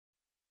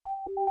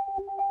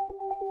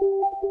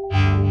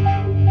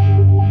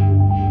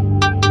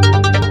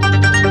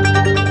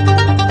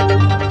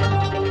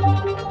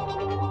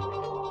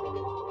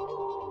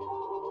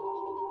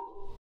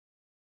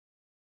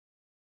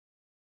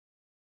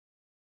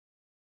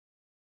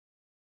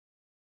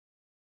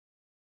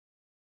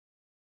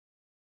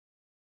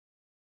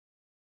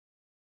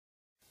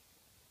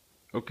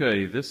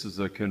Okay, this is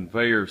a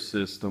conveyor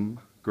system,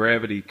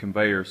 gravity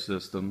conveyor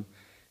system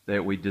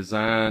that we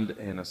designed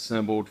and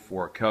assembled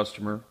for a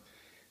customer.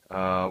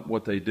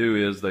 What they do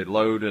is they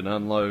load and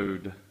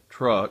unload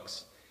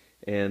trucks,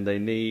 and they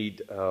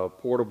need a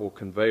portable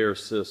conveyor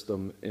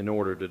system in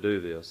order to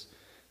do this.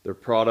 Their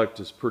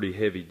product is pretty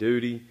heavy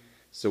duty,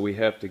 so we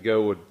have to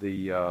go with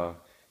the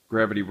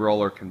gravity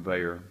roller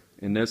conveyor.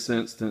 In this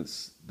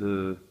instance,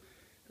 the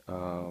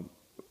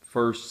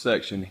first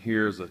section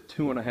here is a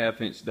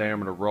 2.5-inch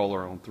diameter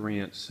roller on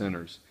 3-inch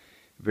centers.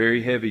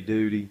 Very heavy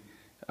duty.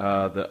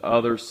 The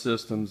other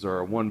systems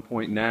are a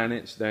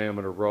 1.9-inch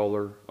diameter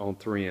roller on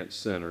 3-inch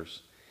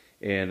centers.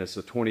 And it's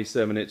a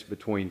 27-inch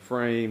between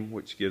frame,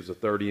 which gives a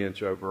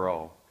 30-inch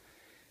overall.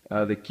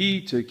 The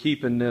key to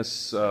keeping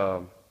this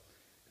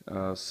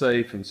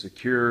safe and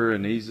secure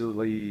and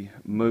easily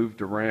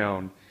moved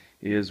around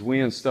is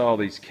we install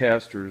these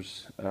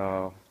casters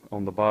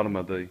on the bottom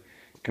of the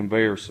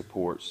conveyor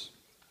supports.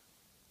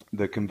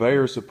 The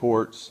conveyor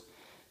supports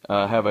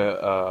have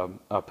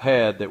a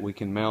pad that we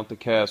can mount the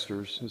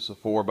casters. It's a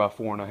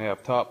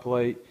 4x4.5 top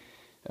plate,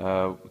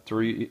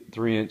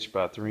 3-inch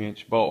by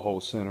 3-inch bolt hole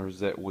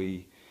centers that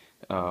we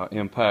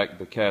impact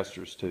the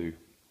casters to.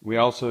 We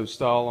also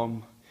install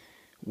them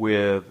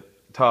with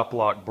top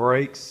lock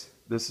brakes.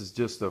 This is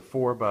just a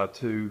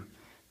 4x2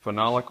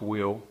 phenolic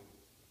wheel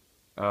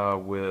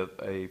with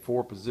a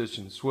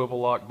 4-position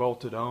swivel lock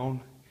bolted on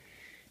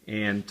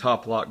and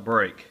top lock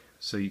brake.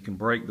 So you can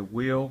brake the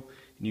wheel,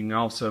 and you can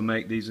also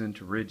make these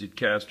into rigid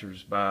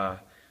casters by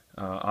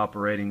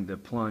operating the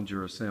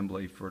plunger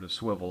assembly for the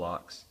swivel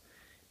locks.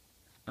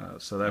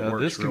 So that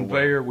works this real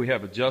conveyor, well. we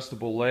have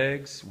adjustable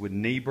legs with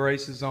knee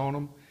braces on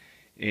them,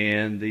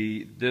 and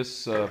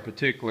this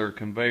particular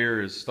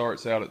conveyor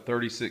starts out at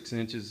 36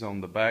 inches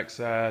on the back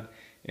side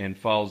and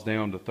falls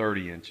down to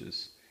 30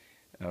 inches.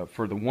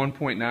 For the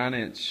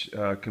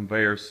 1.9-inch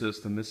conveyor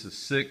system, this is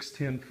 6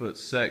 10-foot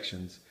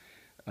sections.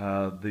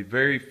 The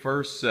very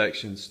first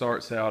section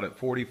starts out at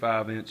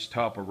 45-inch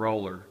top of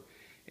roller,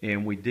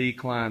 and we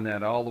decline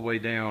that all the way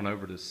down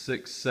over the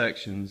 6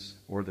 sections,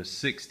 or the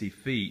 60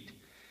 feet,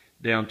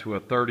 down to a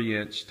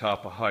 30-inch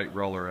top of height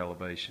roller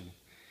elevation.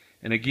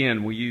 And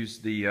again, we use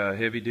the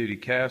heavy-duty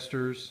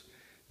casters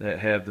that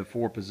have the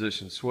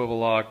 4-position swivel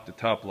lock, the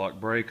top lock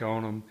brake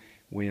on them.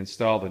 We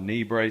install the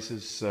knee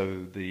braces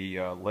so the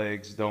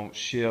legs don't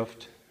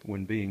shift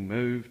when being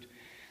moved.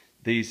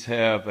 These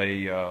have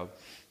a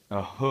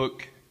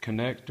hook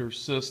connector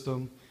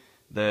system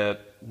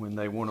that when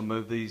they want to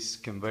move these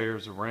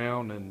conveyors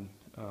around and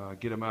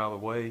get them out of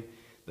the way,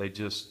 they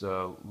just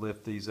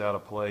lift these out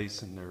of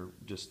place, and they're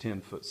just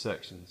 10-foot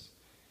sections.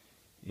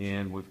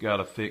 And we've got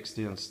a fixed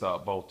end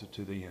stop bolted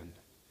to the end.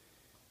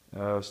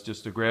 It's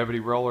just a gravity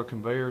roller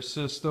conveyor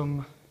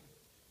system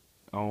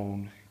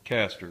on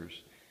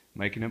casters,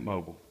 making it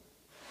mobile.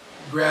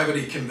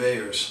 Gravity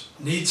conveyors.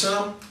 Need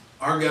some?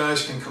 Our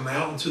guys can come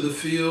out into the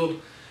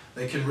field,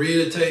 they can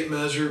read a tape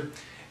measure,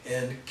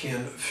 and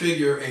can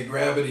figure a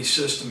gravity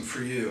system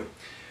for you.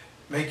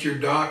 Make your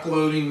dock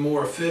loading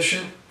more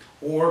efficient,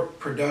 or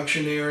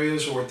production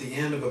areas, or at the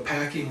end of a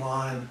packing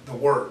line, the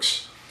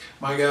works.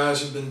 My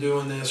guys have been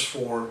doing this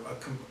for a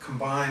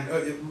combined,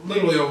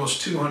 literally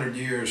almost 200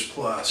 years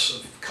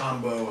plus of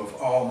combo of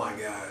all my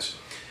guys.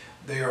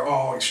 They are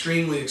all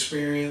extremely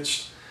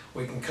experienced.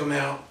 We can come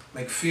out,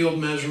 make field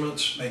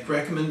measurements, make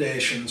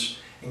recommendations,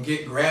 and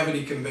get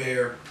gravity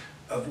conveyor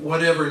of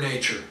whatever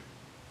nature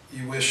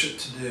you wish it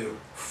to do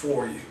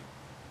for you.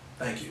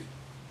 Thank you.